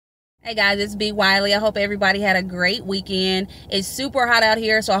Hey guys, it's B Wiley. I hope everybody had a great weekend. It's super hot out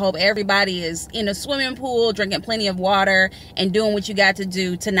here, so I hope everybody is in a swimming pool, drinking plenty of water, and doing what you got to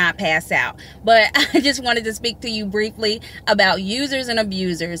do to not pass out. But I just wanted to speak to you briefly about users and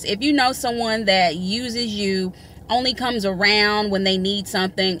abusers. If you know someone that uses you, only comes around when they need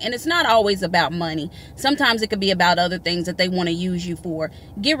something, and it's not always about money. Sometimes it could be about other things that they want to use you for.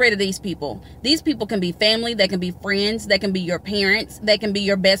 Get rid of these people. These people can be family, they can be friends, they can be your parents, they can be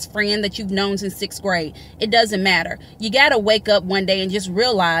your best friend that you've known since 6th grade. It doesn't matter. You got to wake up one day and just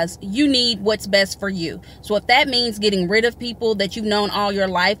realize you need what's best for you. So if that means getting rid of people that you've known all your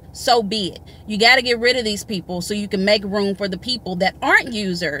life, so be it. You got to get rid of these people so you can make room for the people that aren't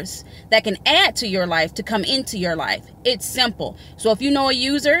users, that can add to your life, to come into your life. It's simple. So if you know a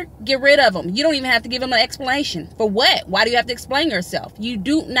user, get rid of them. You don't even have to give them an explanation. For what? Why do you have to explain yourself? You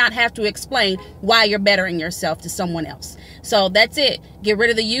do not have to explain why you're bettering yourself to someone else. So that's it. Get rid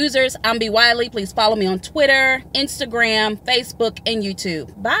of the users. I'm B Wiley. Please follow me on Twitter, Instagram, Facebook, and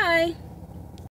YouTube. Bye.